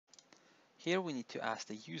Here we need to ask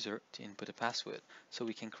the user to input a password. So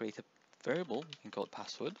we can create a variable, we can call it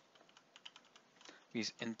password. We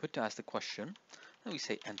use input to ask the question, and we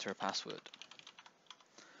say enter a password.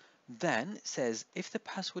 Then it says if the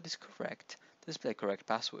password is correct, display correct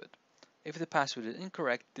password. If the password is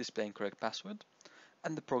incorrect, display incorrect password.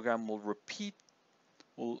 And the program will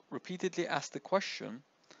repeatedly ask the question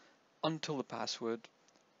until the password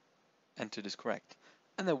entered is correct.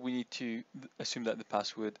 And then we need to assume that the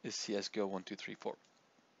password is CSGO1234.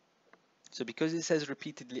 So because it says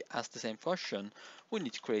repeatedly ask the same question, we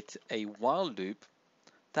need to create a while loop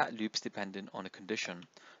that loops dependent on a condition.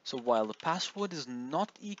 So while the password is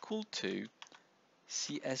not equal to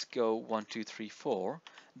CSGO1234,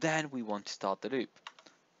 then we want to start the loop.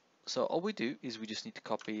 So all we do is we just need to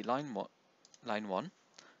copy line one,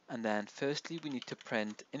 and then firstly we need to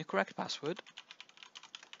print incorrect password,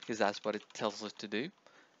 because that's what it tells us to do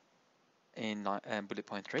in bullet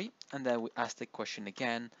point 3, and then we ask the question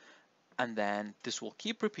again, and then this will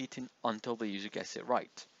keep repeating until the user gets it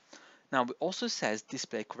right. Now it also says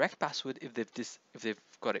display correct password if they've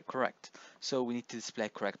got it correct. So we need to display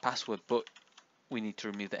correct password, but we need to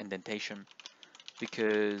remove the indentation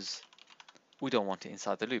because we don't want it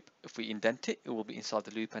inside the loop. If we indent it, it will be inside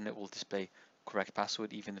the loop and it will display correct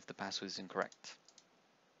password even if the password is incorrect.